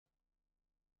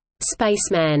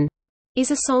Spaceman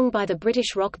is a song by the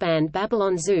British rock band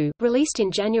Babylon Zoo, released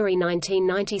in January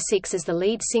 1996 as the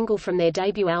lead single from their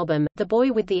debut album, The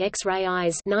Boy with the X-Ray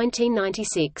Eyes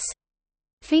 1996.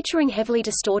 Featuring heavily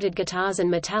distorted guitars and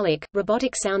metallic,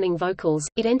 robotic-sounding vocals,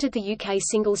 it entered the UK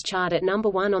singles chart at number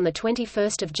 1 on 21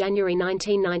 January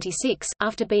 1996,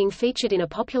 after being featured in a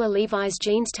popular Levi's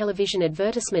jeans television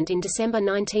advertisement in December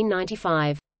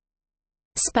 1995.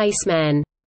 Spaceman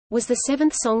was the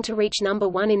seventh song to reach number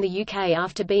 1 in the UK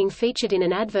after being featured in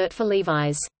an advert for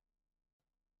Levi's.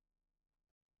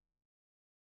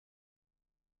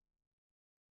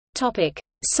 Topic: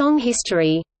 Song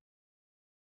history.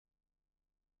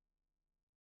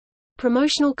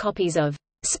 Promotional copies of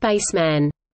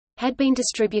Spaceman had been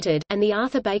distributed, and the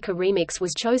Arthur Baker remix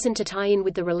was chosen to tie in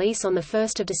with the release on 1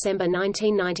 December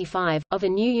 1995, of a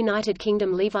new United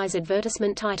Kingdom Levi's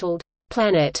advertisement titled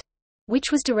Planet, which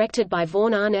was directed by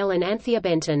Vaughan Arnell and Anthea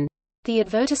Benton. The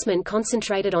advertisement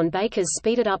concentrated on Baker's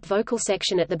speeded-up vocal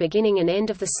section at the beginning and end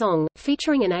of the song,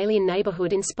 featuring an alien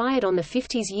neighborhood inspired on the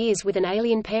 50s years with an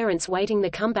alien parents waiting the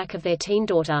comeback of their teen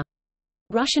daughter.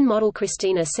 Russian model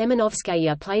Kristina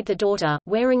Semenovskaya played the daughter,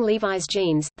 wearing Levi's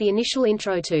jeans. The initial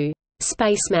intro to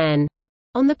Spaceman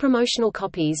on the promotional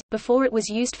copies, before it was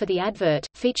used for the advert,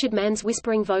 featured Mann's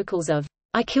whispering vocals of,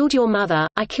 "I killed your mother,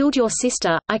 I killed your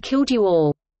sister, I killed you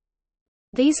all."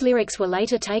 These lyrics were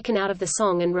later taken out of the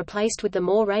song and replaced with the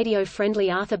more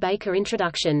radio-friendly Arthur Baker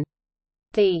introduction.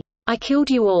 The "I killed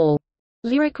you all"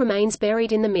 lyric remains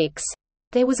buried in the mix.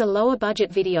 There was a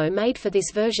lower-budget video made for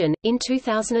this version. In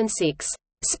 2006,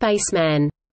 Spaceman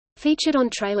featured on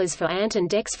trailers for Ant and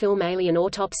Dec's film Alien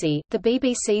Autopsy, the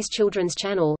BBC's children's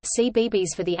channel,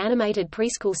 CBeebies for the animated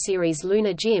preschool series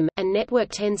Lunar Gym, and Network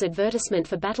 10's advertisement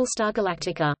for Battlestar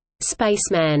Galactica.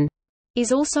 Spaceman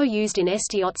is also used in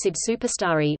Eesti Otsib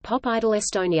Superstaari Pop Idol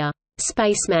Estonia.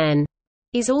 Spaceman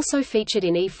is also featured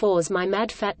in E4's My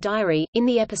Mad Fat Diary, in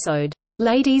the episode,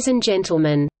 Ladies and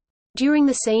Gentlemen, during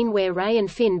the scene where Ray and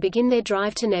Finn begin their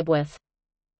drive to Nebworth.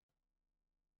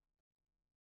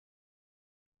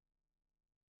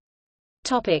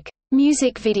 Topic: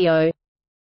 Music video.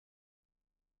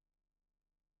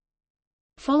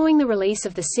 Following the release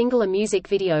of the single, a music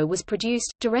video was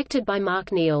produced, directed by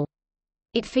Mark Neal.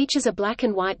 It features a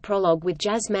black-and-white prologue with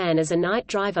Jazz Man as a night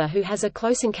driver who has a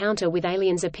close encounter with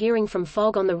aliens appearing from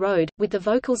fog on the road, with the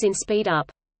vocals in speed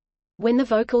up. When the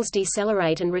vocals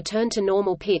decelerate and return to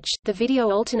normal pitch, the video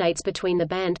alternates between the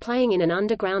band playing in an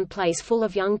underground place full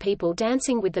of young people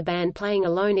dancing with the band playing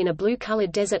alone in a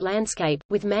blue-colored desert landscape,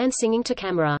 with Mann singing to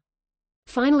camera.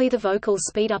 Finally the vocals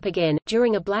speed up again,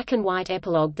 during a black-and-white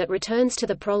epilogue that returns to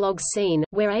the prologue's scene,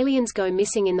 where aliens go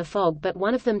missing in the fog but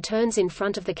one of them turns in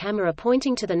front of the camera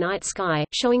pointing to the night sky,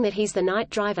 showing that he's the night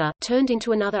driver, turned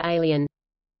into another alien.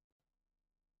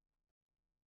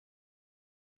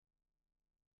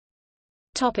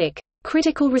 Topic: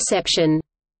 Critical reception.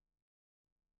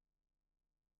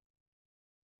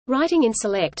 Writing in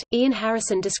Select, Ian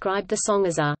Harrison described the song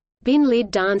as a bin-lid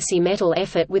dancey metal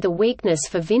effort with a weakness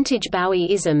for vintage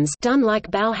Bowie-isms done like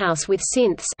Bauhaus with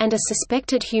synths and a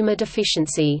suspected humor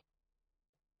deficiency.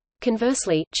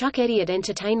 Conversely, Chuck Eddy at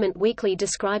Entertainment Weekly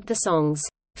described the song's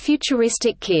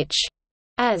futuristic kitsch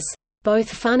as both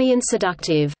funny and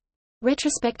seductive.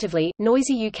 Retrospectively,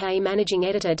 Noisy UK managing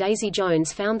editor Daisy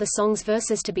Jones found the song's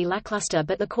verses to be lackluster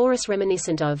but the chorus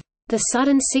reminiscent of the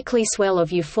sudden sickly swell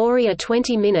of euphoria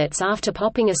 20 minutes after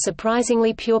popping a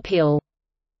surprisingly pure pill.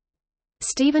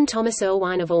 Stephen Thomas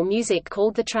Erlewine of AllMusic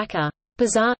called the track a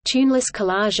bizarre, tuneless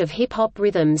collage of hip-hop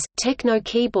rhythms, techno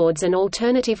keyboards and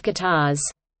alternative guitars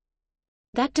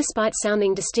that, despite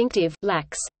sounding distinctive,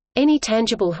 lacks any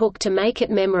tangible hook to make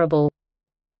it memorable.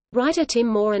 Writer Tim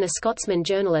Moore and a Scotsman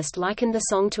journalist likened the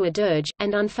song to a dirge,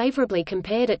 and unfavorably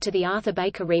compared it to the Arthur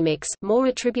Baker remix. Moore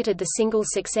attributed the single's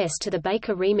success to the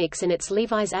Baker remix and its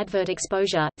Levi's advert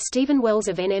exposure. Stephen Wells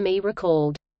of NME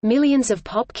recalled, "Millions of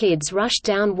pop kids rushed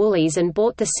down Woolies and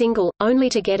bought the single, only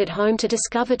to get it home to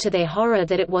discover to their horror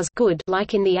that it was good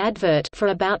like in the advert for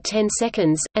about 10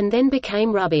 seconds, and then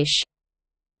became rubbish.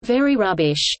 Very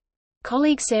rubbish."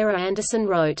 Colleague Sarah Anderson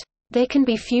wrote, "There can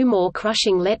be few more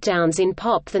crushing letdowns in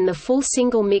pop than the full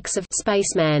single mix of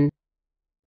Spaceman."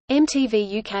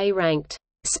 MTV UK ranked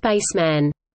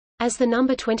Spaceman as the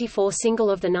number 24 single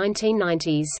of the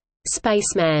 1990s.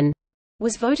 Spaceman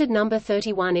was voted number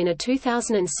 31 in a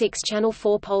 2006 Channel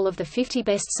 4 poll of the 50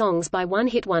 best songs by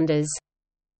one-hit wonders.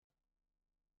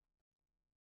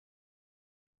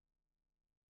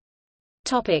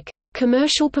 Topic: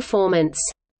 Commercial performance.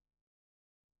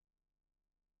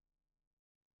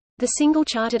 The single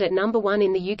charted at number 1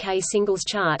 in the UK singles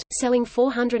chart, selling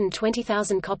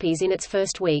 420,000 copies in its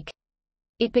first week.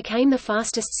 It became the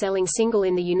fastest-selling single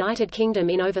in the United Kingdom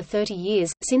in over 30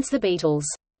 years, since the Beatles'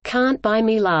 "Can't Buy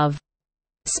Me Love"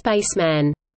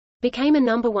 Spaceman became a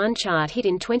 #1 chart hit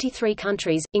in 23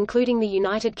 countries, including the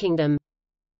United Kingdom.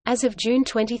 As of June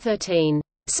 2013,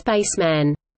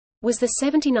 Spaceman was the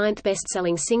 79th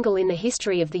best-selling single in the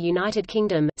history of the United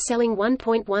Kingdom, selling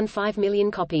 1.15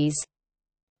 million copies.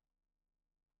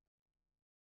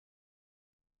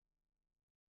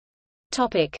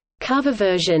 Topic: Cover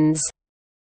versions.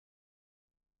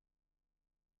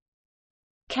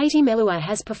 Katie Melua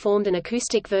has performed an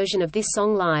acoustic version of this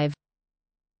song live.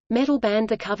 Metal band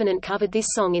The Covenant covered this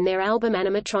song in their album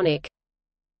Animatronic.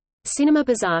 Cinema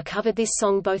Bazaar covered this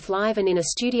song both live and in a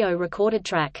studio-recorded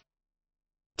track.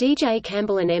 DJ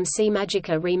Campbell and MC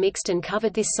Magica remixed and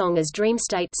covered this song as Dream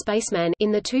State Spaceman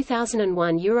in the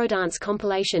 2001 Eurodance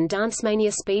compilation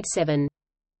Dancemania Speed 7.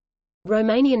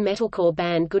 Romanian metalcore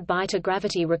band Goodbye to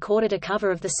Gravity recorded a cover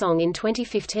of the song in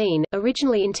 2015,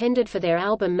 originally intended for their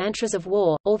album Mantras of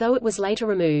War, although it was later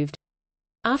removed.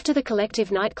 After the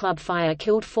collective nightclub fire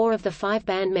killed 4 of the 5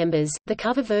 band members, the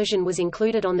cover version was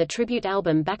included on the tribute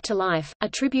album Back to Life, a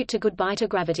tribute to Goodbye to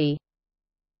Gravity.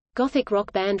 Gothic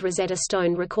rock band Rosetta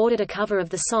Stone recorded a cover of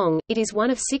the song. It is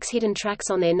one of 6 hidden tracks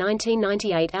on their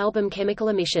 1998 album Chemical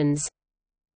Emissions.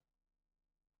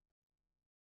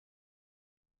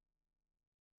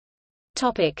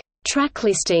 Topic: Track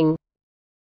listing.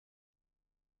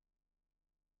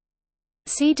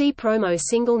 CD promo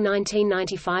single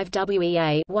 1995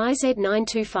 WEA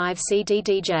YZ925 CD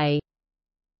DJ.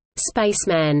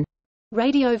 Spaceman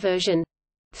radio version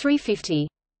 350.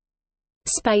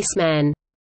 Spaceman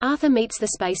Arthur Meets the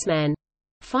Spaceman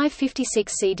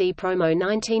 556 CD promo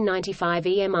 1995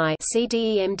 EMI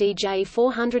CD EMDJ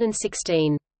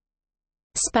 416.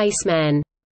 Spaceman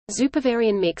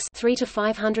Zupavarian Mix 3 to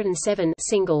 507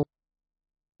 single.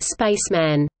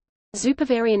 Spaceman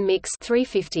Zupavarian Mix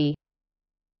 350.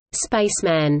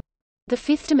 Spaceman The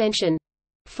Fifth Dimension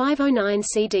 509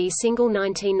 CD single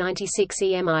 1996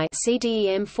 EMI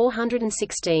CD EM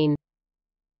 416.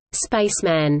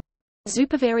 Spaceman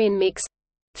Zupavarian Mix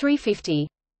 350.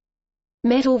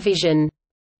 Metal Vision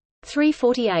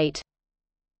 348.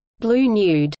 Blue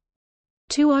Nude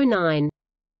 209.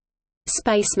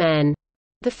 Spaceman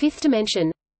The Fifth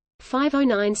Dimension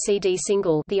 509 CD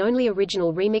single the only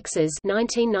original remixes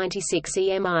 1996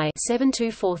 EMI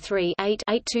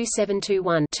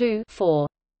 7243-8-82721-2-4.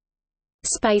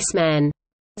 Spaceman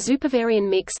Zupavarian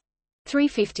Mix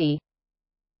 350.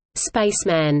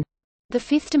 Spaceman The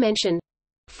Fifth Dimension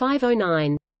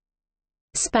 509.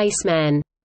 Spaceman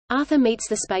Arthur Meets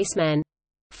the Spaceman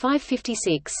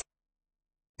 556.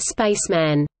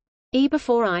 Spaceman E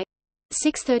Before I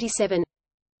 637.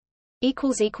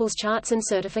 Charts and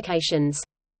certifications.